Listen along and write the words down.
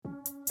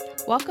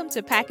Welcome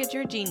to Package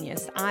Your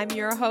Genius. I'm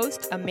your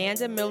host,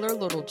 Amanda Miller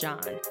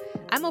Littlejohn.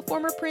 I'm a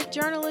former print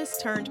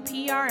journalist turned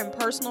PR and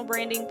personal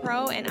branding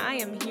pro, and I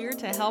am here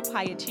to help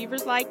high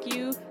achievers like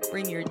you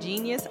bring your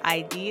genius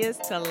ideas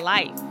to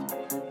life.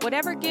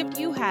 Whatever gift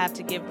you have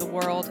to give the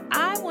world,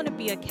 I want to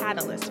be a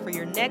catalyst for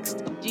your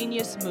next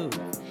genius move.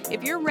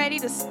 If you're ready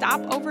to stop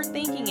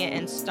overthinking it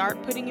and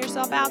start putting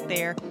yourself out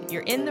there,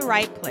 you're in the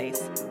right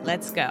place.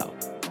 Let's go.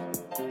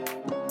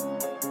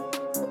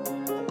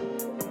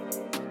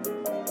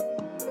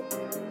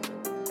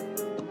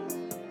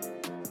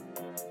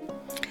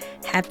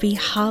 Happy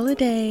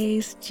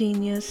holidays,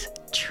 Genius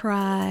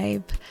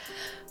Tribe.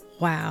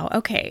 Wow.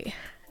 Okay.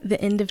 The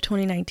end of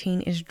 2019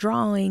 is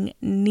drawing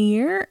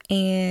near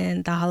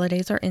and the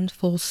holidays are in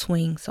full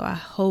swing. So I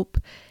hope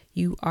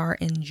you are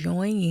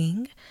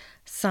enjoying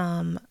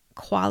some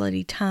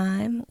quality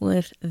time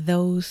with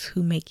those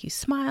who make you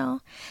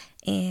smile.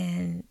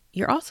 And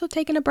you're also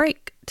taking a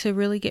break to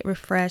really get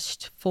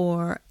refreshed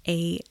for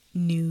a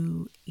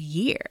new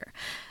year.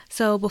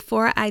 So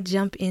before I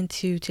jump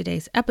into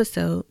today's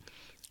episode,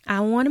 I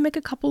want to make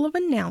a couple of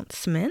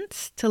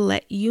announcements to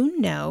let you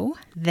know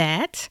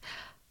that,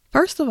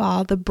 first of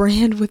all, the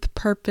Brand with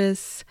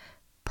Purpose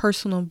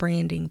Personal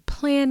Branding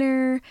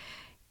Planner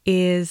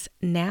is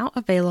now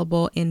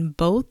available in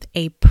both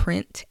a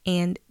print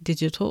and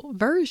digital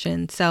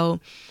version. So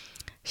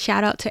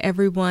shout out to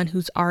everyone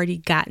who's already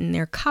gotten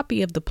their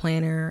copy of the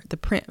planner, the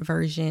print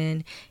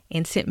version,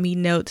 and sent me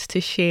notes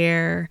to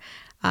share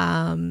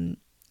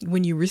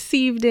when you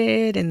received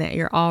it and that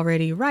you're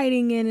already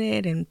writing in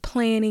it and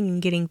planning and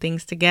getting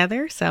things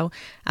together. So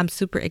I'm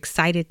super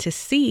excited to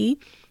see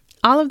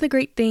all of the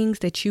great things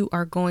that you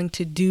are going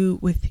to do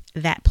with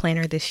that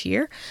planner this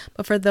year.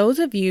 But for those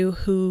of you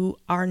who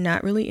are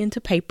not really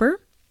into paper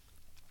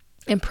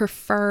and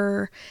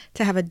prefer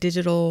to have a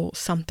digital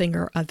something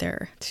or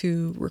other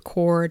to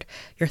record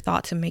your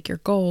thoughts and make your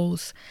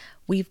goals,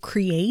 we've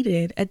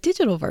created a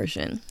digital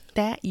version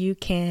that you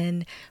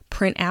can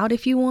print out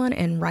if you want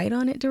and write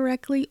on it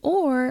directly,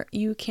 or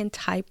you can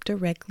type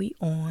directly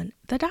on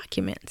the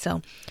document.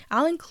 So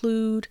I'll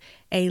include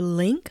a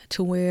link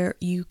to where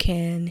you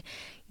can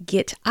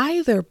get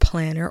either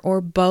planner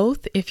or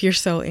both if you're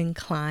so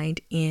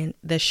inclined in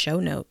the show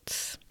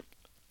notes.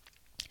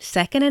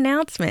 Second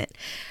announcement,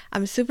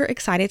 I'm super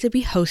excited to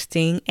be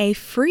hosting a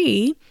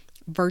free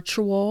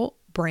virtual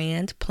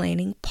brand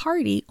planning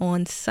party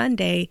on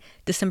Sunday,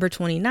 December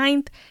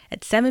 29th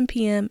at 7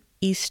 p.m.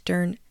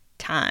 Eastern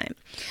Time.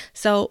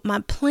 So my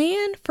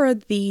plan for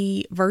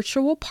the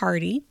virtual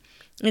party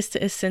is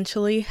to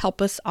essentially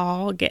help us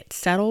all get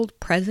settled,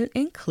 present,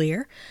 and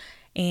clear,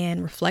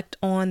 and reflect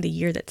on the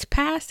year that's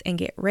passed and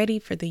get ready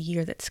for the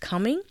year that's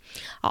coming.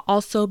 I'll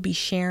also be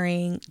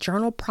sharing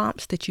journal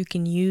prompts that you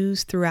can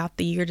use throughout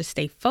the year to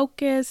stay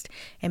focused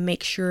and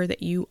make sure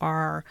that you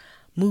are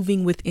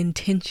moving with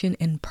intention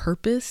and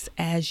purpose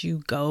as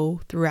you go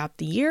throughout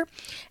the year,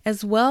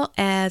 as well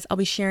as I'll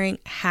be sharing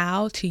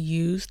how to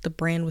use the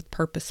Brand with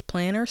Purpose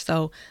Planner.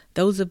 So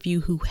those of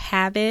you who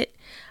have it,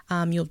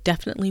 you'll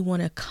definitely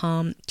want to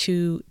come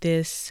to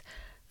this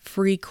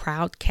free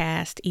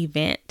Crowdcast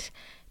event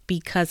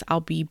because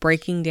I'll be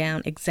breaking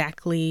down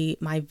exactly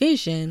my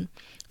vision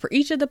for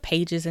each of the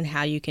pages and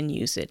how you can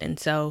use it. And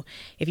so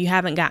if you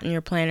haven't gotten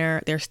your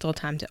planner, there's still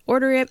time to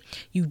order it.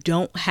 You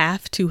don't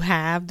have to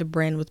have the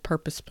Brand with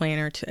Purpose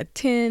planner to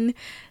attend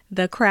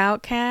the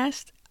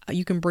Crowdcast.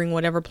 You can bring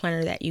whatever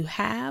planner that you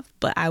have,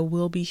 but I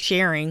will be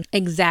sharing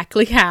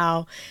exactly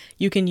how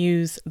you can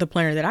use the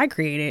planner that I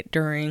created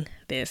during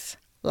this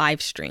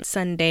live stream,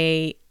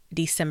 Sunday,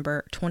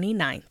 December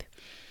 29th.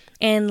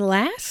 And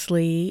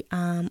lastly,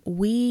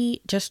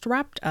 we just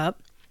wrapped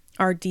up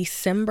our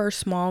December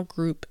small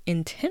group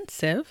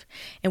intensive,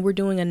 and we're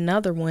doing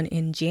another one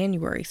in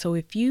January. So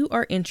if you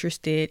are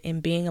interested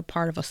in being a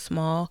part of a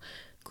small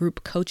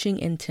group coaching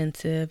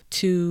intensive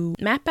to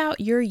map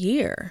out your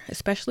year,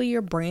 especially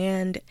your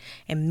brand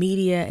and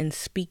media and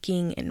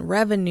speaking and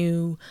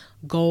revenue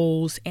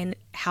goals and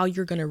how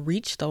you're going to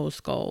reach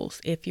those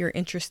goals, if you're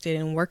interested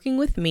in working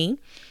with me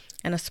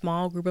and a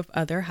small group of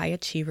other high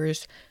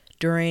achievers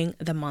during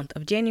the month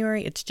of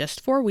January, it's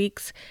just 4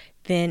 weeks,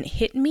 then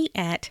hit me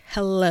at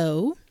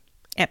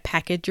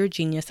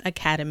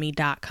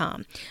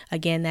hello@packageyourgeniusacademy.com.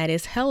 Again, that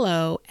is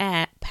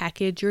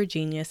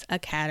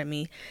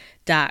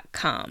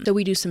hello@packageyourgeniusacademy.com. So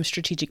we do some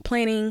strategic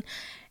planning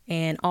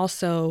and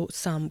also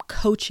some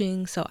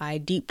coaching. So I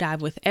deep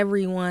dive with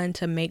everyone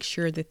to make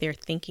sure that they're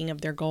thinking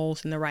of their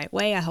goals in the right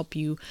way. I help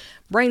you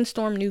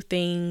brainstorm new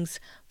things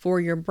for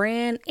your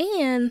brand.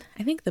 And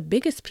I think the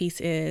biggest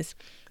piece is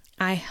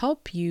I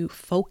help you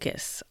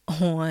focus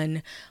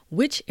on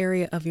which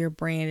area of your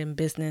brand and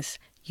business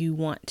you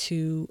want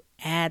to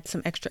add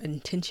some extra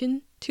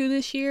intention to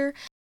this year,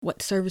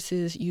 what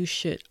services you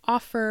should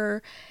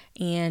offer,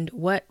 and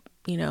what,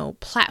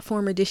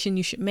 platform addition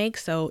you should make.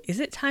 So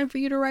is it time for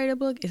you to write a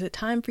book? Is it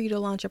time for you to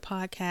launch a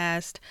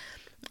podcast?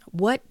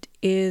 What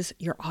is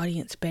your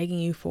audience begging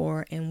you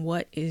for, and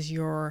what is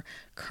your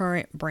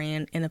current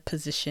brand in a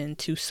position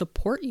to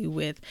support you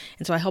with?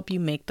 And so I help you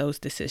make those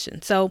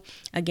decisions. So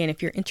again,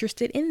 if you're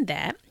interested in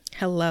that,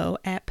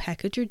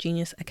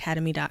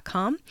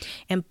 hello@packageyourgeniusacademy.com,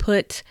 and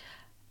put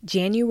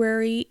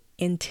January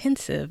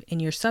intensive in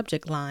your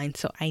subject line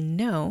so I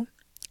know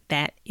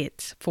that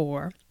it's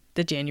for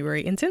the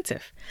January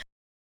intensive.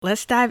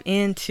 Let's dive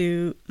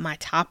into my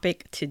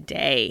topic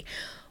today,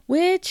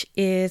 which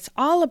is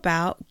all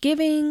about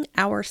giving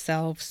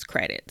ourselves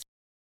credit.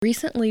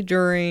 Recently,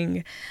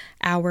 during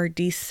our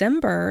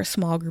December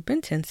small group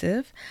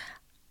intensive,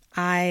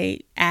 I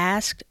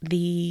asked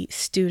the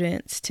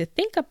students to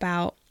think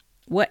about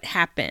what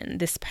happened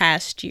this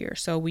past year.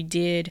 So we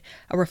did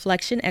a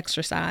reflection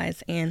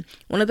exercise, and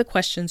one of the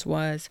questions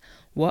was,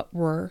 what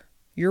were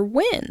your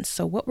wins?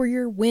 So what were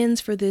your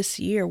wins for this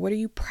year? What are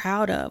you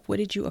proud of? What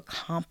did you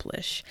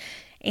accomplish?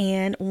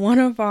 And one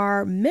of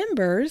our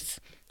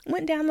members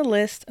went down the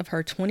list of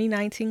her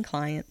 2019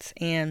 clients,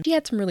 and she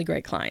had some really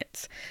great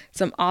clients,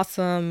 some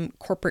awesome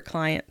corporate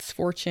clients,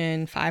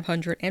 Fortune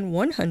 500 and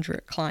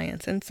 100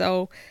 clients. And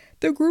so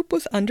the group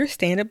was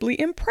understandably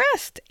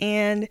impressed.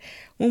 And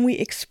when we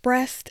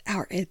expressed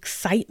our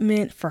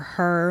excitement for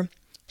her,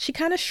 she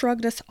kind of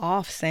shrugged us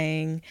off,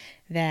 saying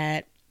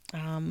that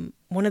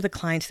one of the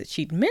clients that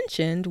she'd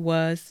mentioned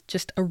was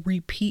just a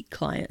repeat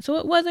client. So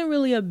it wasn't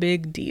really a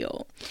big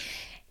deal.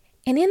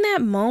 And in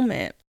that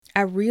moment,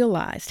 I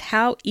realized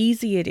how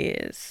easy it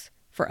is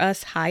for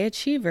us high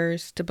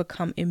achievers to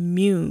become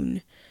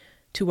immune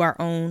to our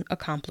own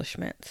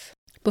accomplishments.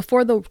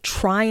 Before the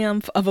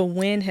triumph of a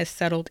win has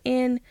settled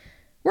in,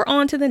 we're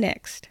on to the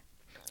next.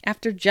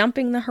 After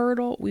jumping the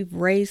hurdle, we've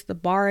raised the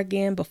bar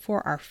again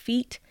before our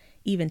feet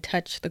even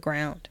touch the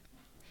ground.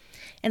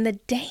 And the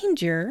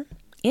danger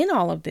in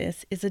all of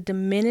this is a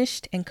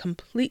diminished and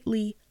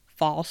completely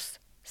false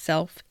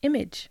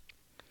self-image.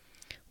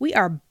 We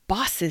are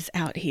bosses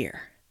out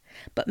here,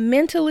 but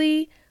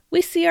mentally,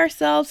 we see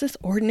ourselves as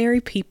ordinary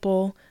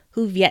people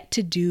who've yet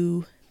to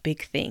do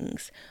big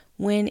things,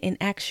 when in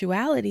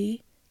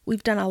actuality,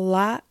 we've done a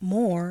lot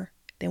more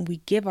than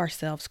we give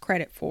ourselves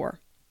credit for.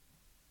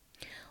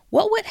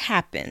 What would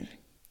happen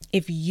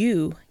if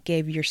you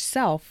gave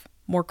yourself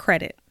more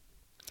credit?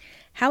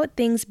 How would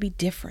things be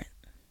different?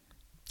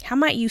 How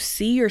might you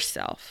see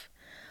yourself?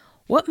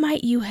 What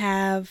might you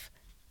have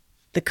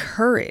the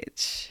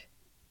courage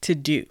to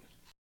do?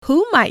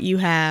 Who might you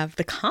have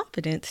the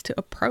confidence to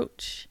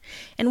approach?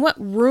 And what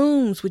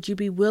rooms would you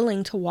be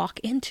willing to walk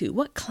into?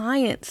 What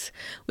clients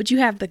would you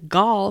have the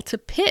gall to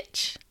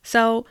pitch?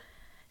 So,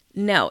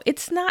 no,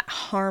 it's not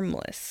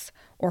harmless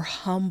or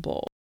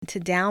humble to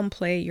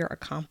downplay your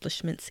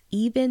accomplishments,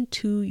 even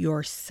to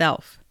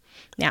yourself.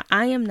 Now,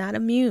 I am not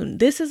immune.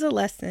 This is a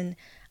lesson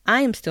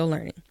I am still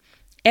learning.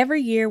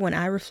 Every year when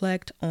I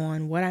reflect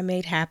on what I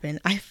made happen,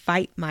 I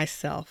fight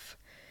myself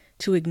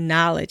to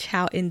acknowledge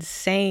how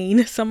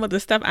insane some of the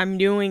stuff I'm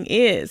doing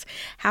is,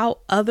 how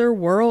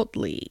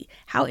otherworldly,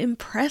 how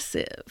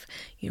impressive.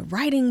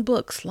 Writing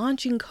books,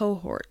 launching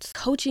cohorts,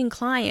 coaching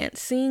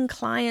clients, seeing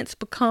clients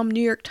become New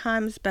York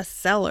Times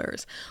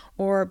bestsellers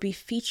or be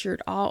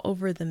featured all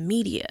over the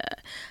media,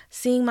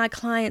 seeing my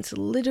clients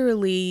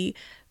literally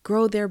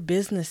grow their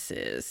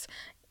businesses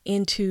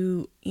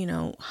into,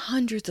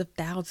 hundreds of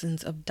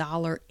thousands of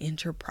dollar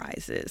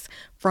enterprises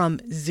from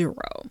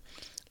zero.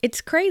 It's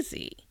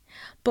crazy.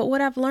 But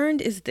what I've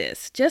learned is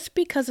this: just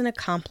because an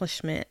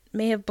accomplishment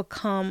may have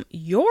become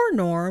your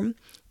norm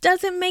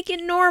doesn't make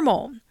it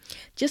normal.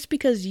 Just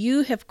because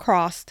you have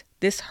crossed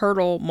this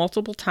hurdle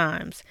multiple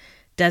times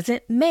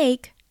doesn't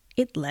make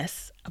it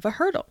less of a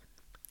hurdle.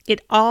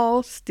 It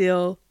all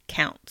still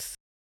counts.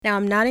 Now,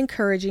 I'm not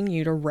encouraging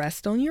you to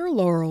rest on your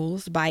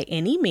laurels by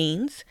any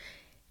means.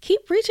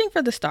 Keep reaching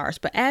for the stars,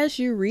 but as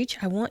you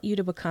reach, I want you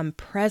to become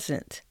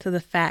present to the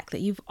fact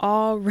that you've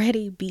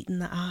already beaten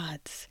the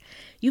odds.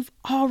 You've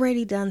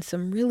already done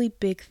some really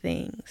big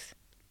things.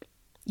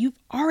 You've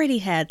already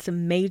had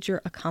some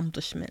major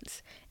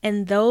accomplishments,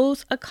 and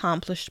those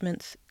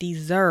accomplishments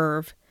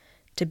deserve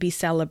to be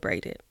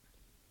celebrated.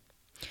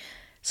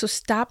 So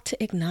stop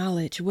to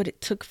acknowledge what it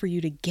took for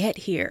you to get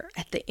here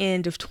at the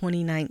end of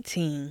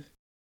 2019.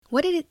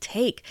 What did it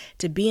take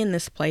to be in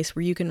this place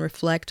where you can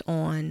reflect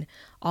on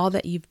all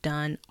that you've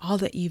done, all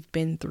that you've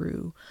been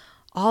through,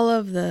 all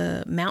of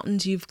the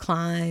mountains you've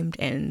climbed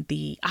and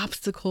the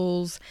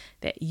obstacles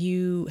that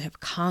you have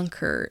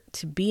conquered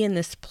to be in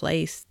this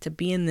place, to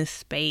be in this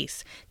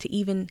space, to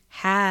even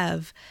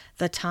have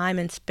the time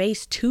and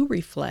space to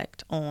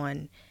reflect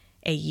on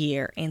a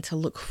year and to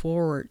look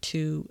forward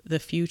to the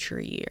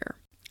future year?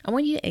 I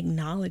want you to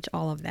acknowledge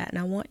all of that, and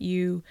I want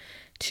you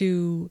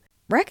to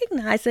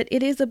recognize that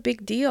it is a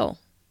big deal,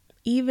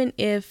 even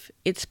if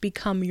it's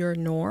become your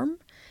norm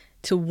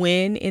to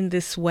win in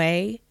this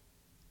way.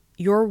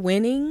 Your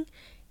winning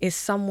is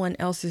someone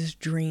else's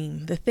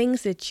dream. The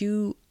things that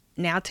you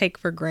now take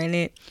for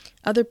granted,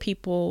 other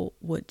people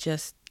would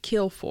just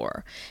kill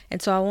for.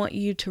 And so I want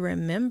you to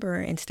remember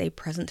and stay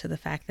present to the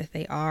fact that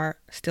they are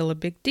still a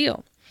big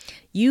deal.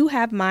 You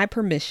have my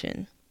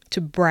permission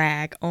to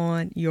brag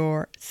on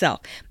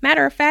yourself.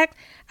 Matter of fact,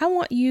 I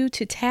want you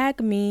to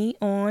tag me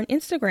on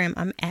Instagram.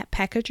 I'm at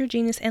Packager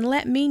Genius, and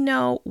let me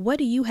know, what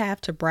do you have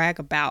to brag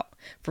about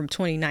from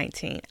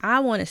 2019? I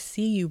want to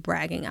see you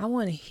bragging. I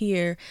want to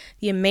hear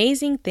the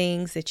amazing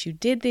things that you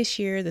did this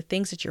year, the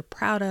things that you're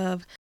proud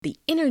of, the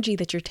energy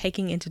that you're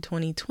taking into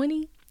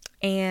 2020,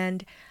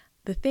 and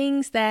the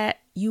things that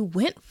you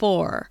went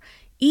for.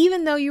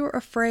 Even though you were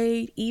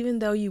afraid, even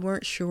though you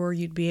weren't sure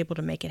you'd be able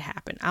to make it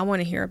happen. I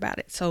want to hear about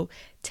it. So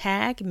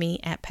tag me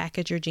at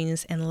Packager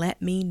Genius and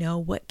let me know,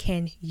 what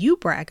can you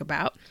brag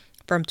about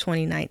from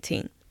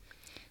 2019.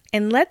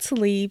 And let's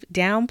leave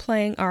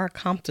downplaying our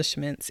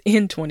accomplishments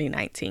in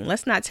 2019.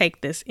 Let's not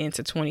take this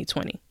into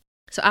 2020.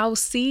 So I will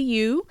see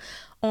you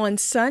on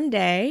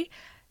Sunday,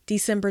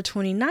 December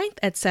 29th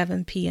at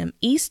 7 p.m.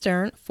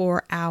 Eastern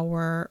for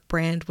our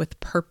Brand with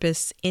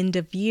Purpose end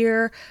of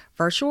year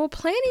virtual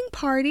planning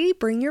party.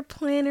 Bring your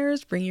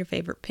planners, bring your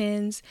favorite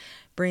pens,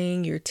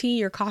 bring your tea,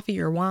 your coffee,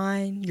 your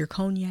wine, your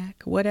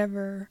cognac,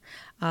 whatever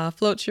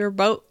floats your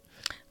boat.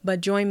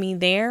 But join me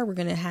there. We're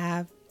going to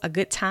have a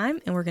good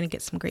time and we're going to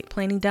get some great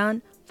planning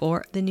done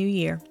for the new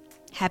year.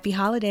 Happy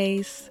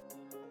holidays.